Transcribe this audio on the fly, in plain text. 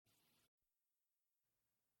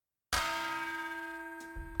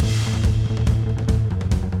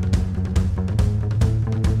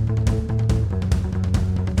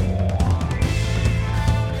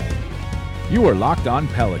You are Locked On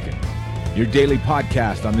Pelicans, your daily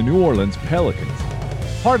podcast on the New Orleans Pelicans,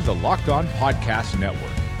 part of the Locked On Podcast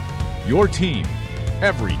Network, your team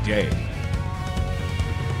every day.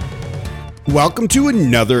 Welcome to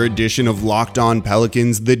another edition of Locked On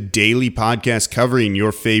Pelicans, the daily podcast covering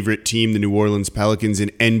your favorite team, the New Orleans Pelicans,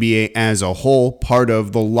 and NBA as a whole, part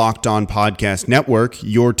of the Locked On Podcast Network,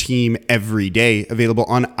 your team every day, available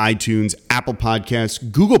on iTunes, Apple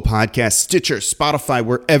Podcasts, Google Podcasts, Stitcher, Spotify,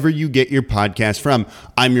 wherever you get your podcast from.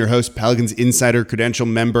 I'm your host, Pelicans Insider, credential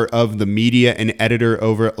member of the media and editor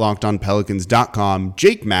over at LockedOnPelicans.com,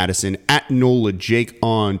 Jake Madison, at NOLA Jake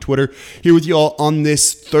on Twitter, here with you all on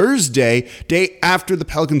this Thursday, day after the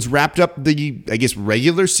Pelicans wrapped up the,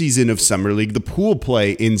 regular season of Summer League, the pool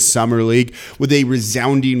play in Summer League with a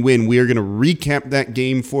resounding win. We are going to recap that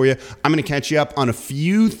game for you. I'm going to catch you up on a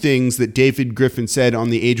few things that David Griffin said on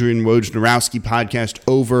the Adrian Wojnarowski podcast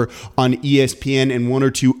over on ESPN and one or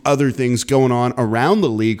two other things going on around the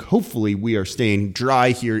league. Hopefully we are staying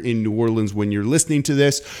dry here in New Orleans when you're listening to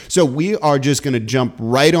this. So we are just going to jump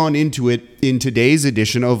right on into it in today's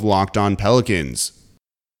edition of Locked On Pelicans.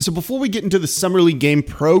 So before we get into the Summer League game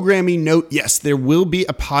programming note, yes, there will be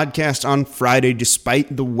a podcast on Friday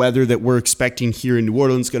despite the weather that we're expecting here in New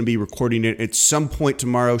Orleans. Going to be recording it at some point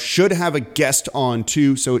tomorrow. Should have a guest on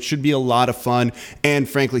too, so it should be a lot of fun and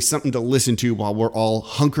frankly something to listen to while we're all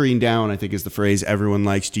hunkering down, I think is the phrase everyone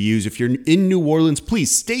likes to use. If you're in New Orleans, please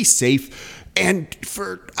stay safe. And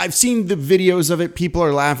I've seen the videos of it. People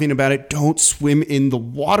are laughing about it. Don't swim in the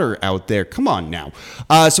water out there. Come on now.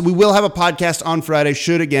 So we will have a podcast on Friday.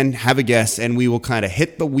 Should again have a guest, and we will kind of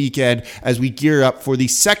hit the weekend as we gear up for the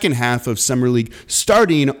second half of Summer League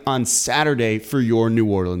starting on Saturday for your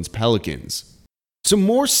New Orleans Pelicans. Some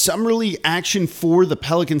more Summer League action for the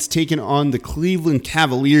Pelicans taking on the Cleveland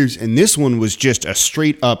Cavaliers, and this one was just a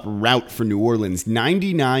straight-up rout for New Orleans,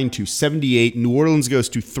 99-78. New Orleans goes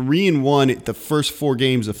to 3-1 at the first four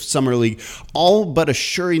games of Summer League, all but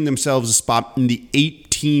assuring themselves a spot in the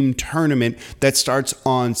 8-team tournament that starts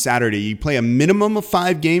on Saturday. You play a minimum of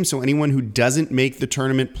 5 games, so anyone who doesn't make the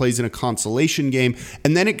tournament plays in a consolation game,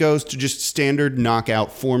 and then it goes to just standard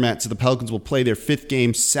knockout format. So the Pelicans will play their 5th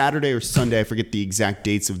game Saturday or Sunday. I forget the exact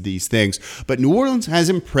dates of these things, but New Orleans has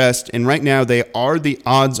impressed, and right now they are the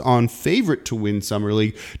odds-on favorite to win Summer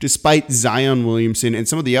League, despite Zion Williamson and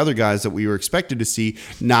some of the other guys that we were expected to see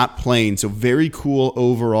not playing. So very cool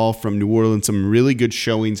overall from New Orleans. Some really good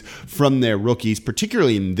showings from their rookies,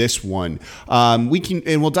 particularly in this one.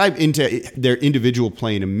 We'll dive into their individual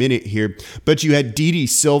play in a minute here, but you had Didi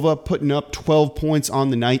Silva putting up 12 points on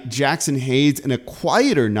the night. Jackson Hayes in a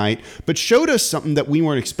quieter night, but showed us something that we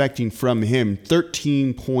weren't expecting from him.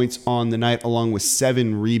 13 points on the night, along with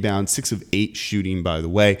 7 rebounds, 6 of 8 shooting, by the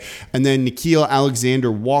way. And then Nickeil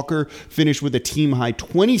Alexander-Walker finished with a team-high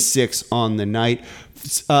 26 on the night.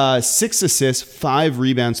 6 assists, 5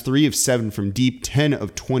 rebounds, 3 of 7 from deep, 10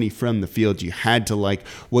 of 20 from the field. You had to like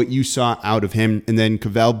what you saw out of him. And then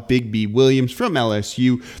Kavell Big B Williams from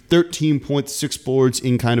LSU, 13 points, 6 boards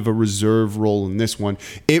in kind of a reserve role in this one.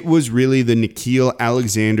 It was really the Nickeil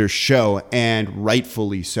Alexander show, and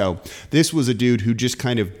rightfully so. This was a dude who just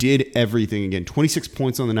kind of did everything again. 26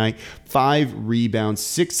 points on the night, 5 rebounds,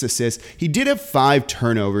 6 assists. He did have 5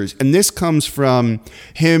 turnovers, and this comes from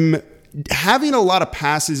him having a lot of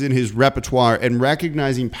passes in his repertoire and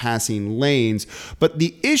recognizing passing lanes. But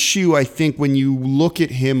the issue, I think, when you look at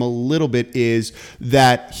him a little bit is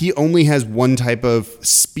that he only has one type of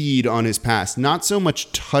speed on his pass, not so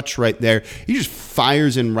much touch right there. He just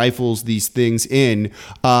fires and rifles these things in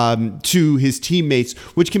to his teammates,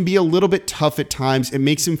 which can be a little bit tough at times. It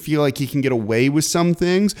makes him feel like he can get away with some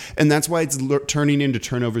things, and that's why it's turning into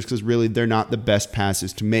turnovers, because really they're not the best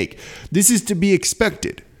passes to make. This is to be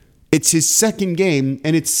expected. It's his second game,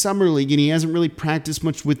 and it's Summer League, and he hasn't really practiced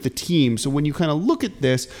much with the team. So when you kind of look at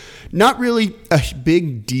this, not really a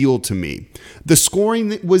big deal to me. The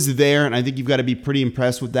scoring was there, and I think you've got to be pretty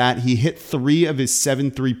impressed with that. He hit 3 of his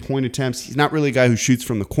 7 3-point attempts. He's not really a guy who shoots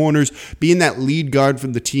from the corners. Being that lead guard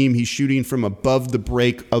from the team, he's shooting from above the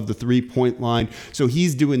break of the 3-point line. So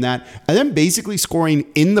he's doing that. And then basically scoring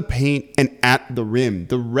in the paint and at the rim.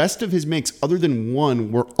 The rest of his makes, other than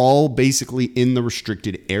one, were all basically in the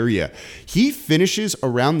restricted area. He finishes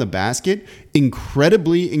around the basket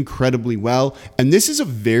incredibly well, and this is a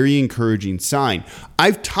very encouraging sign.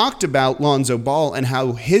 I've talked about Lonzo Ball and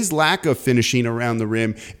how his lack of finishing around the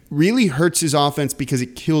rim really hurts his offense because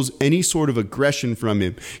it kills any sort of aggression from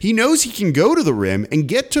him. He knows he can go to the rim and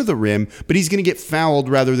get to the rim, but he's going to get fouled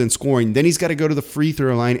rather than scoring. Then he's got to go to the free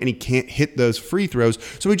throw line, and he can't hit those free throws,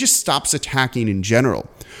 so he just stops attacking in general.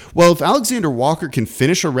 Well, if Alexander Walker can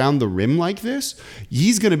finish around the rim like this,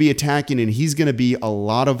 he's going to be attacking, and he's going to be a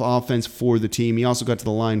lot of offense for the team. He also got to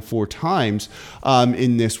the line 4 times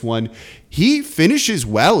in this one. He finishes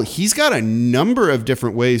well. He's got a number of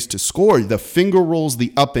different ways to score. The finger rolls,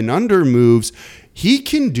 the up and under moves. He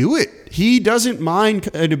can do it. He doesn't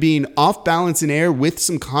mind kind of being off balance in air with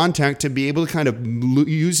some contact to be able to kind of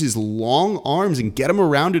use his long arms and get him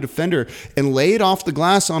around a defender and lay it off the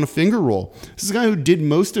glass on a finger roll. This is a guy who did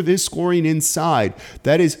most of his scoring inside.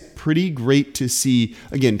 That is pretty great to see.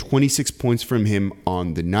 Again, 26 points from him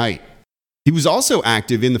on the night. He was also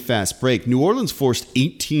active in the fast break. New Orleans forced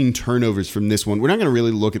 18 turnovers from this one. We're not going to really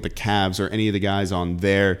look at the Cavs or any of the guys on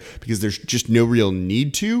there because there's just no real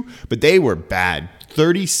need to, but they were bad.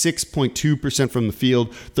 36.2% from the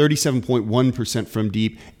field, 37.1% from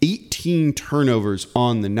deep, 18 turnovers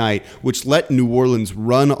on the night, which let New Orleans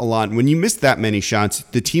run a lot. And when you miss that many shots,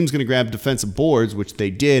 the team's going to grab defensive boards, which they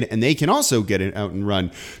did, and they can also get it out and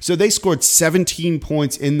run. So they scored 17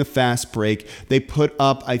 points in the fast break. They put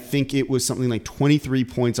up, I think it was something like 23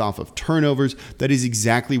 points off of turnovers. That is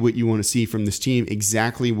exactly what you want to see from this team,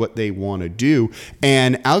 exactly what they want to do.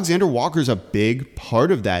 And Alexander Walker's a big part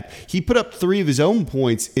of that. He put up 3 of his own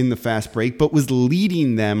points in the fast break, but was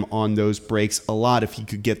leading them on those breaks a lot if he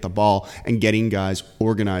could get the ball and getting guys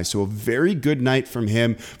organized. So a very good night from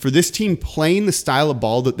him for this team playing the style of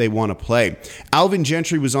ball that they want to play. Alvin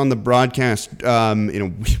Gentry was on the broadcast in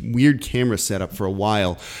a weird camera setup for a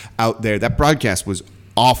while out there. That broadcast was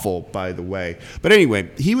awful, by the way. But anyway,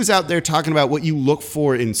 he was out there talking about what you look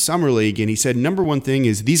for in Summer League, and he said number one thing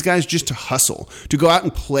is these guys just to hustle, to go out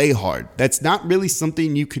and play hard. That's not really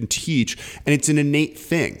something you can teach, and it's an innate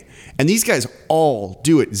thing. And these guys all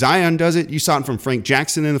do it. Zion does it. You saw it from Frank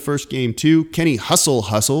Jackson in the first game too. Kenny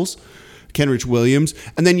hustles. Kenrich Williams,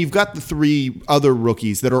 and then you've got the 3 other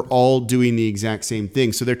rookies that are all doing the exact same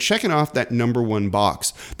thing. So they're checking off that number 1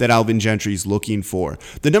 box that Alvin Gentry's looking for.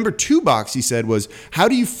 The number 2 box, he said, was how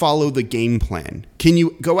do you follow the game plan? Can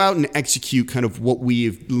you go out and execute kind of what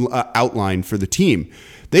we've outlined for the team?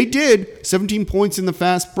 They did. 17 points in the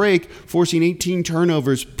fast break, forcing 18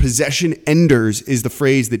 turnovers. Possession enders is the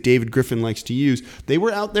phrase that David Griffin likes to use. They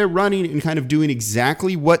were out there running and kind of doing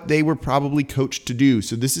exactly what they were probably coached to do.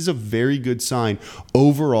 So this is a very good sign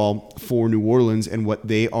overall for New Orleans and what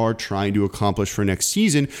they are trying to accomplish for next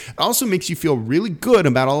season. It also makes you feel really good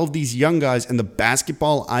about all of these young guys and the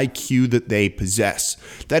basketball IQ that they possess.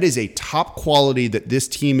 That is a top quality that this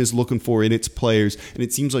team is looking for in its players, and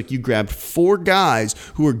it seems like you grabbed 4 guys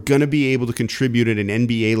who are going to be able to contribute at an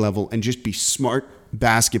NBA level and just be smart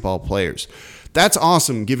basketball players. That's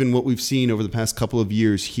awesome given what we've seen over the past couple of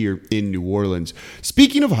years here in New Orleans.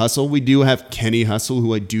 Speaking of hustle, we do have Kenny Hustle,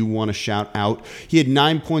 who I do want to shout out. He had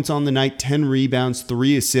 9 points on the night, 10 rebounds,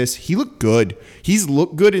 3 assists. He looked good. He's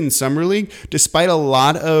looked good in Summer League, despite a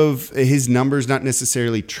lot of his numbers not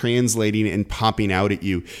necessarily translating and popping out at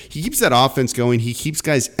you. He keeps that offense going. He keeps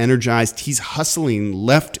guys energized. He's hustling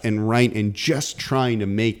left and right and just trying to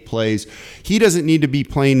make plays. He doesn't need to be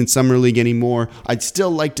playing in Summer League anymore. I'd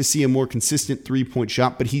still like to see a more consistent 3-point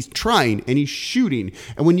shot, but he's trying and he's shooting.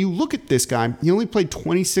 And when you look at this guy, he only played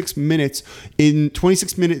 26 minutes and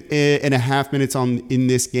a half minutes in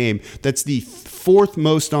this game. That's the 4th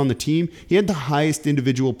most on the team. He had the highest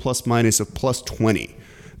individual plus minus of plus 20.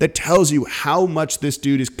 That tells you how much this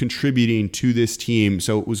dude is contributing to this team.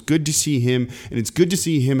 So it was good to see him, and it's good to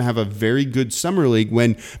see him have a very good Summer League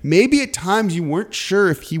when maybe at times you weren't sure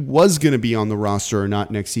if he was going to be on the roster or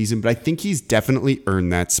not next season, but I think he's definitely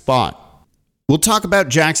earned that spot. We'll talk about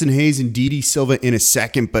Jackson Hayes and Didi Silva in a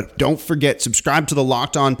second, but don't forget, subscribe to the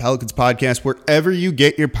Locked On Pelicans podcast wherever you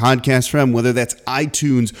get your podcasts from, whether that's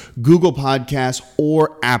iTunes, Google Podcasts,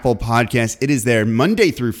 or Apple Podcasts. It is there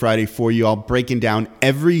Monday through Friday for you all, breaking down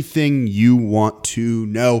everything you want to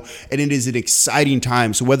know, and it is an exciting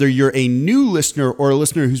time. So whether you're a new listener or a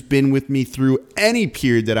listener who's been with me through any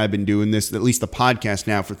period that I've been doing this, at least the podcast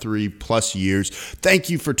now for 3+ years, thank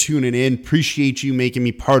you for tuning in. Appreciate you making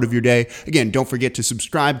me part of your day. Again, don't forget to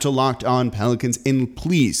subscribe to Locked On Pelicans and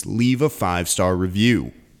please leave a 5-star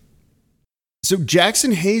review. So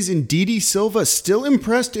Jackson Hayes and Didi Silva still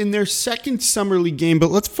impressed in their second Summer League game,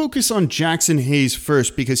 but let's focus on Jackson Hayes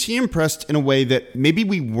first because he impressed in a way that maybe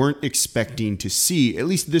we weren't expecting to see, at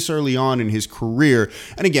least this early on in his career.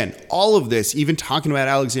 And again, all of this, even talking about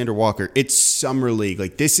Alexander Walker, it's Summer League.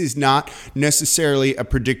 Like, this is not necessarily a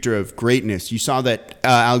predictor of greatness. You saw that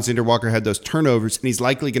Alexander Walker had those turnovers, and he's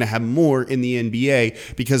likely going to have more in the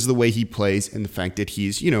NBA because of the way he plays and the fact that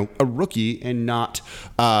he's, a rookie and not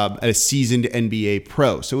a seasoned NBA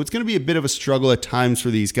pro. So it's going to be a bit of a struggle at times for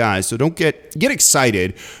these guys. So don't get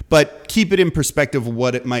excited, but keep it in perspective of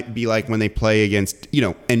what it might be like when they play against,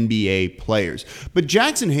 NBA players. But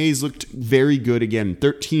Jackson Hayes looked very good again.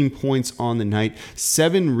 13 points on the night,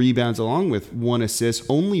 7 rebounds along with 1 assist,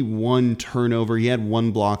 only 1 turnover. He had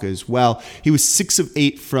 1 block as well. He was 6 of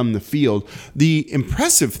 8 from the field. The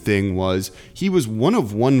impressive thing was he was 1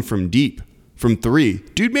 of 1 from deep. From 3.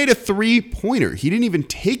 Dude made a 3-pointer. He didn't even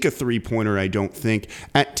take a 3-pointer, I don't think,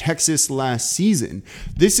 at Texas last season.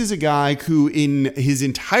 This is a guy who, in his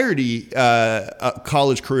entirety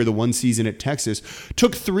college career, the 1 season at Texas,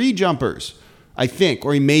 took 3 jumpers, I think,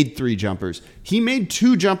 or he made 3 jumpers. He made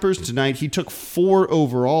 2 jumpers tonight. He took 4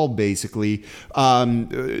 overall, basically,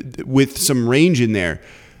 with some range in there.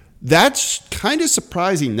 That's kind of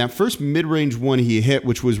surprising. That first mid-range one he hit,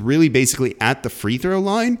 which was really basically at the free throw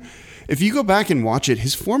line, if you go back and watch it,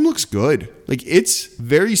 his form looks good. Like, it's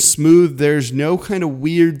very smooth. There's no kind of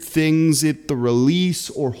weird things at the release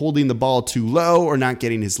or holding the ball too low or not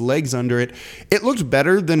getting his legs under it. It looked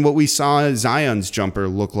better than what we saw Zion's jumper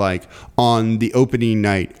look like on the opening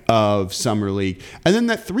night of Summer League. And then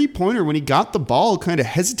that 3-pointer, when he got the ball, kind of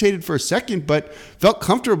hesitated for a second, but felt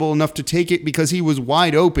comfortable enough to take it because he was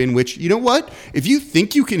wide open, which, you know what? If you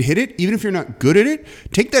think you can hit it, even if you're not good at it,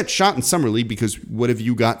 take that shot in Summer League because what have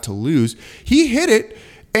you got to lose? He hit it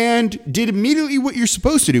and did immediately what you're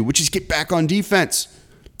supposed to do, which is get back on defense.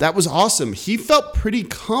 That was awesome. He felt pretty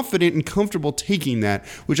confident and comfortable taking that,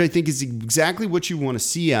 which I think is exactly what you want to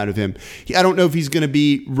see out of him. I don't know if he's going to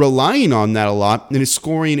be relying on that a lot, and his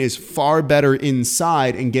scoring is far better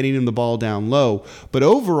inside and getting him the ball down low. But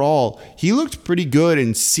overall, he looked pretty good,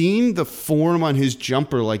 and seeing the form on his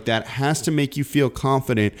jumper like that has to make you feel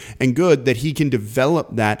confident and good that he can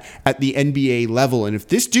develop that at the NBA level. And if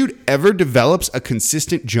this dude ever develops a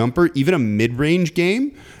consistent jumper, even a mid-range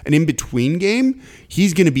game, an in-between game,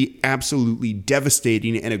 he's going to be absolutely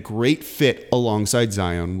devastating and a great fit alongside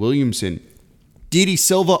Zion Williamson. Didi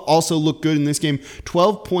Silva also looked good in this game.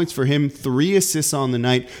 12 points for him, 3 assists on the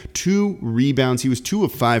night, 2 rebounds. He was 2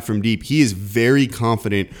 of 5 from deep. He is very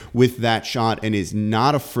confident with that shot and is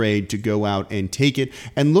not afraid to go out and take it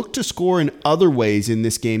and look to score in other ways in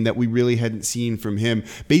this game that we really hadn't seen from him.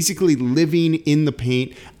 Basically living in the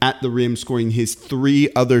paint at the rim, scoring his 3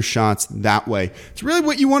 other shots that way. It's really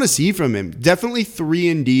what you want to see from him. Definitely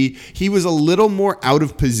 3-and-D. He was a little more out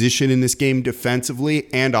of position in this game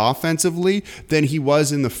defensively and offensively than he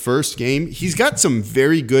was in the first game. He's got some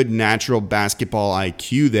very good natural basketball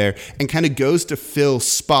IQ there and kind of goes to fill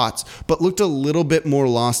spots, but looked a little bit more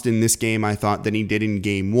lost in this game, I thought, than he did in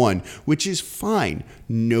game 1, which is fine.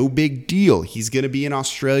 No big deal. He's going to be in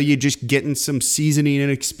Australia just getting some seasoning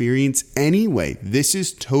and experience anyway. This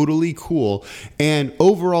is totally cool. And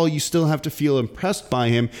overall, you still have to feel impressed by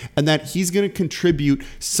him and that he's going to contribute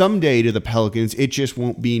someday to the Pelicans. It just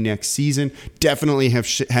won't be next season. Definitely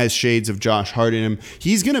has shades of Josh Hart in him.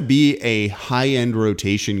 He's going to be a high-end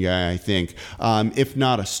rotation guy, I think, if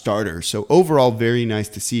not a starter. So overall, very nice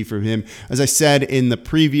to see from him. As I said in the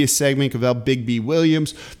previous segment about Big B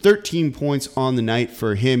Williams, 13 points on the night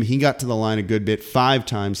for him. He got to the line a good bit, 5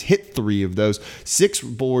 times, hit 3 of those, 6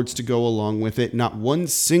 boards to go along with it, not one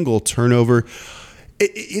single turnover.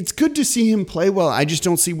 It's good to see him play well. I just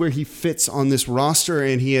don't see where he fits on this roster,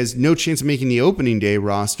 and he has no chance of making the opening day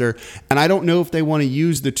roster. And I don't know if they want to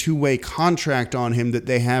use the 2-way contract on him that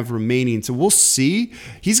they have remaining. So we'll see.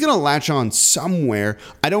 He's going to latch on somewhere.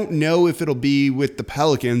 I don't know if it'll be with the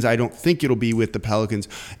Pelicans. I don't think it'll be with the Pelicans.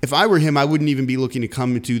 If I were him, I wouldn't even be looking to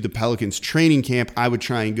come to the Pelicans training camp. I would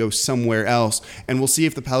try and go somewhere else. And we'll see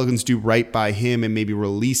if the Pelicans do right by him and maybe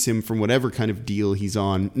release him from whatever kind of deal he's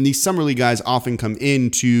on. And these Summer League guys often come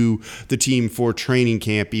into the team for training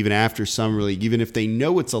camp even after Summer League, even if they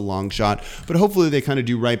know it's a long shot, but hopefully they kind of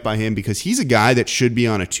do right by him because he's a guy that should be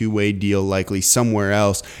on a 2-way deal likely somewhere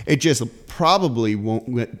else. It just probably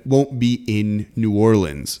won't be in New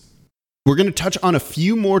Orleans. We're going to touch on a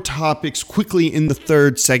few more topics quickly in the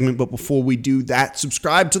third segment, but before we do that,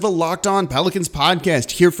 subscribe to the Locked On Pelicans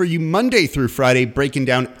podcast, here for you Monday through Friday, breaking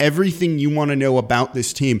down everything you want to know about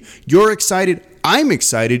this team. You're excited, I'm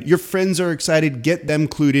excited. Your friends are excited. Get them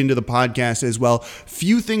clued into the podcast as well.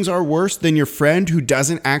 Few things are worse than your friend who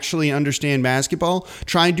doesn't actually understand basketball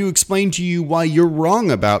trying to explain to you why you're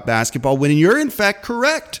wrong about basketball when you're in fact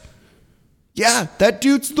correct. Yeah, that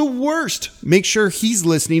dude's the worst. Make sure he's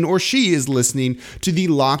listening or she is listening to the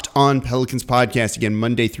Locked On Pelicans podcast. Again,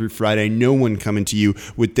 Monday through Friday. No one coming to you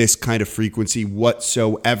with this kind of frequency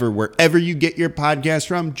whatsoever. Wherever you get your podcast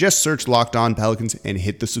from, just search Locked On Pelicans and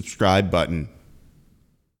hit the subscribe button.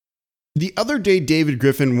 The other day, David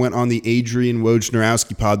Griffin went on the Adrian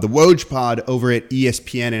Wojnarowski pod, the Woj pod over at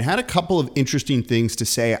ESPN, and had a couple of interesting things to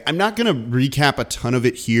say. I'm not going to recap a ton of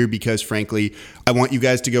it here because, frankly, I want you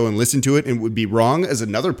guys to go and listen to it, and it would be wrong as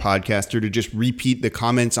another podcaster to just repeat the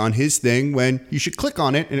comments on his thing when you should click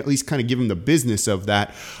on it and at least kind of give him the business of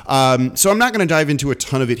that. So I'm not going to dive into a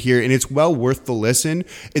ton of it here, and it's well worth the listen.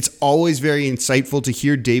 It's always very insightful to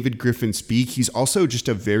hear David Griffin speak. He's also just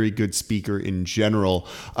a very good speaker in general.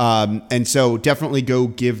 And so definitely go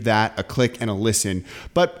give that a click and a listen.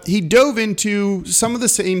 But he dove into some of the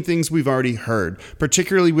same things we've already heard,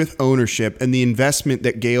 particularly with ownership and the investment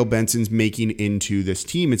that Gayle Benson's making into this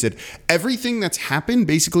team. It said everything that's happened,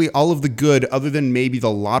 basically all of the good other than maybe the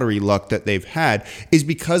lottery luck that they've had, is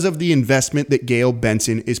because of the investment that Gayle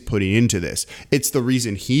Benson is putting into this. It's the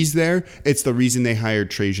reason he's there. It's the reason they hired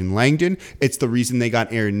Trajan Langdon. It's the reason they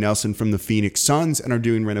got Aaron Nelson from the Phoenix Suns and are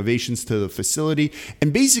doing renovations to the facility.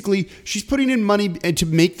 And basically, she's putting in money to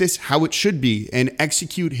make this how it should be and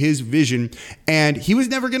execute his vision. And he was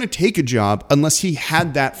never going to take a job unless he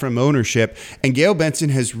had that from ownership. And Gayle Benson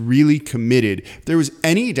has really committed. If there was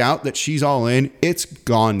any doubt that she's all in, it's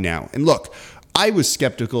gone now. And look, I was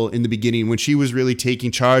skeptical in the beginning when she was really taking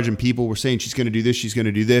charge and people were saying she's going to do this, she's going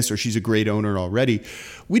to do this, or she's a great owner already.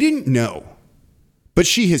 We didn't know. But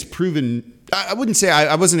she has proven, I wouldn't say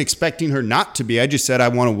I wasn't expecting her not to be. I just said I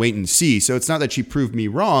want to wait and see. So it's not that she proved me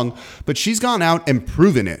wrong, but she's gone out and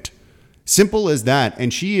proven it. Simple as that.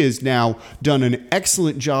 And she has now done an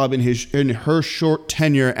excellent job in her short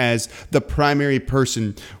tenure as the primary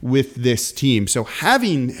person with this team. So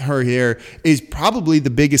having her here is probably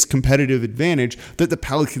the biggest competitive advantage that the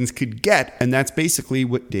Pelicans could get. And that's basically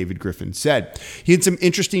what David Griffin said. He had some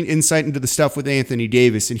interesting insight into the stuff with Anthony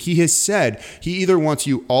Davis. And he has said he either wants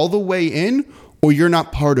you all the way in or you're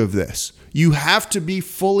not part of this. You have to be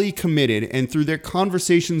fully committed. And through their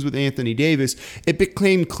conversations with Anthony Davis, it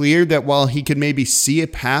became clear that while he could maybe see a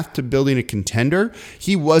path to building a contender,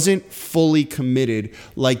 he wasn't fully committed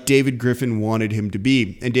like David Griffin wanted him to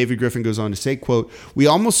be. And David Griffin goes on to say, quote, "We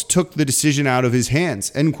almost took the decision out of his hands,"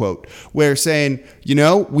 end quote, where saying,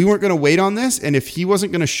 we weren't going to wait on this. And if he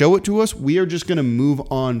wasn't going to show it to us, we are just going to move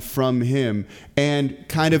on from him, and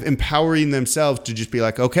kind of empowering themselves to just be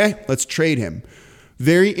like, okay, let's trade him.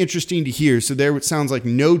 Very interesting to hear. So there it sounds like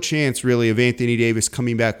no chance really of Anthony Davis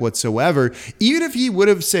coming back whatsoever. Even if he would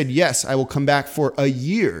have said, yes, I will come back for a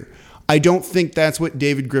year, I don't think that's what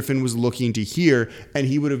David Griffin was looking to hear, and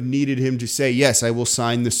he would have needed him to say, yes, I will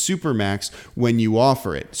sign the Supermax when you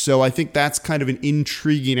offer it. So I think that's kind of an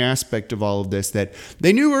intriguing aspect of all of this, that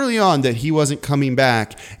they knew early on that he wasn't coming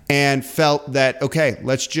back and felt that, okay,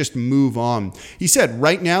 let's just move on. He said,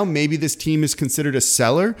 right now, maybe this team is considered a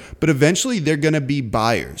seller, but eventually they're going to be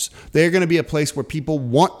buyers. They're going to be a place where people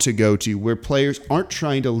want to go to, where players aren't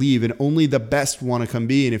trying to leave and only the best want to come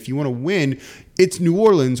be. And if you want to win, it's New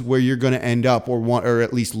Orleans where you're going to end up or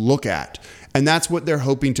at least look at. And that's what they're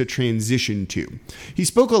hoping to transition to. He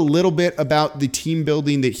spoke a little bit about the team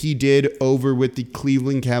building that he did over with the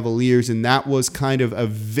Cleveland Cavaliers, and that was kind of a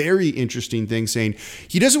very interesting thing, saying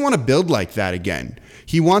he doesn't want to build like that again.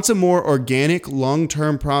 He wants a more organic,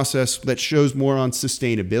 long-term process that shows more on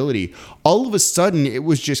sustainability. All of a sudden, it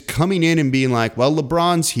was just coming in and being like, well,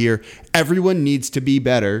 LeBron's here. Everyone needs to be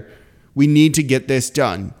better. We need to get this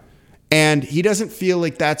done. And he doesn't feel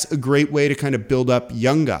like that's a great way to kind of build up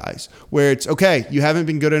young guys, where it's, okay, you haven't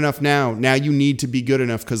been good enough now. Now you need to be good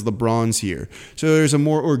enough because LeBron's here. So there's a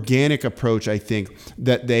more organic approach, I think,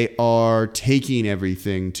 that they are taking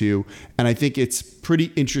everything to. And I think it's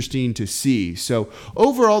pretty interesting to see. So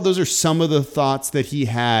overall, those are some of the thoughts that he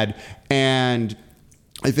had. And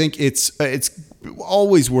I think it's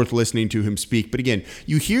always worth listening to him speak. But again,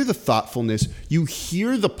 you hear the thoughtfulness, you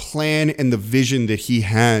hear the plan and the vision that he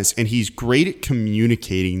has, and he's great at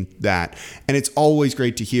communicating that. And it's always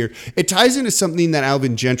great to hear. It ties into something that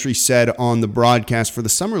Alvin Gentry said on the broadcast for the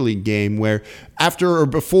Summer League game, where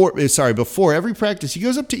before every practice, he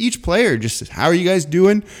goes up to each player, just says, how are you guys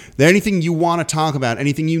doing? Is there anything you want to talk about,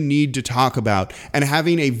 anything you need to talk about, and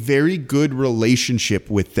having a very good relationship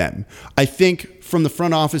with them. I think from the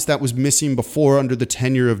front office that was missing before under the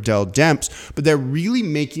tenure of Dell Demps, but they're really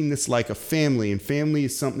making this like a family, and family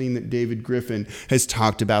is something that David Griffin has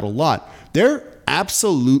talked about a lot. They're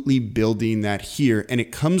absolutely building that here, and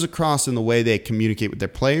it comes across in the way they communicate with their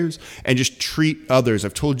players and just treat others.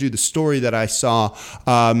 I've told you the story that I saw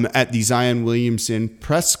at the Zion Williamson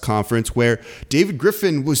press conference where David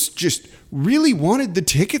Griffin was just really wanted the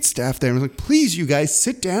ticket staff there. I was like, please, you guys,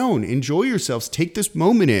 sit down, enjoy yourselves, take this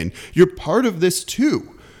moment in. You're part of this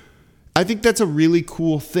too. I think that's a really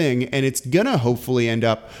cool thing, and it's going to hopefully end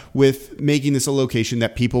up with making this a location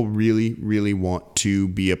that people really, really want to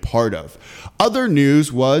be a part of. Other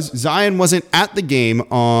news was Zion wasn't at the game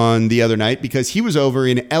on the other night because he was over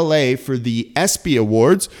in LA for the ESPY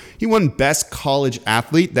Awards. He won Best College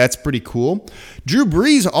Athlete. That's pretty cool. Drew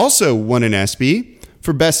Brees also won an ESPY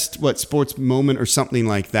for best, sports moment or something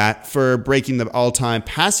like that, for breaking the all-time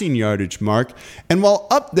passing yardage mark. And while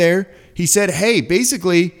up there, he said, hey,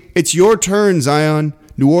 basically, it's your turn, Zion.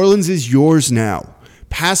 New Orleans is yours now.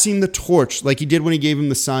 Passing the torch like he did when he gave him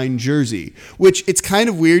the signed jersey, which it's kind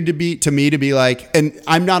of weird to me to be like, and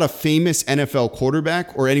I'm not a famous NFL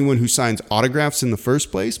quarterback or anyone who signs autographs in the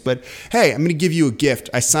first place, but hey, I'm going to give you a gift.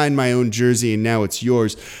 I signed my own jersey and now it's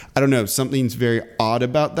yours. I don't know. Something's very odd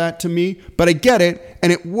about that to me, but I get it,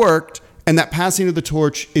 and it worked. And that passing of the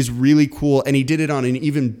torch is really cool. And he did it on an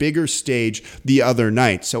even bigger stage the other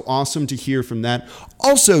night. So awesome to hear from that.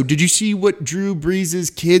 Also, did you see what Drew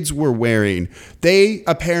Brees' kids were wearing? They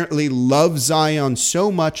apparently love Zion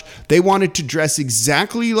so much, they wanted to dress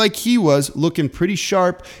exactly like he was, looking pretty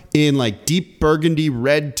sharp in like deep burgundy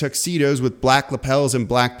red tuxedos with black lapels and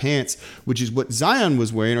black pants, which is what Zion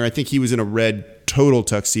was wearing, or I think he was in a red total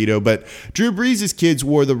tuxedo, but Drew Brees' kids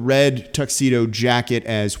wore the red tuxedo jacket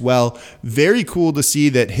as well. Very cool to see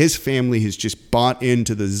that his family has just bought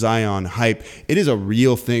into the Zion hype. It is a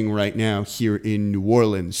real thing right now here in New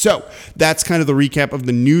Orleans. So that's kind of the recap of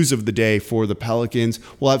the news of the day for the Pelicans.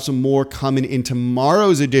 We'll have some more coming in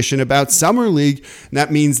tomorrow's edition about Summer League, and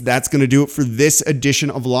that means that's going to do it for this edition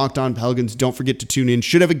of Locked On Pelicans. Don't forget to tune in.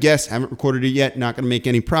 Should have a guest. Haven't recorded it yet. Not going to make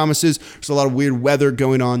any promises. There's a lot of weird weather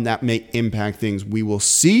going on that may impact things. We will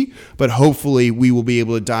see, but hopefully we will be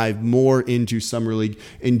able to dive more into Summer League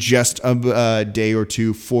in just a day or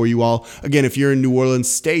two for you all. Again, if you're in New Orleans,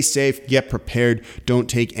 stay safe, get prepared, don't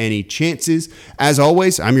take any chances. As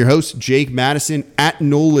always, I'm your host, Jake Madison, at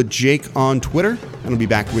NOLA Jake on Twitter, and I'll be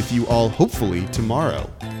back with you all hopefully tomorrow.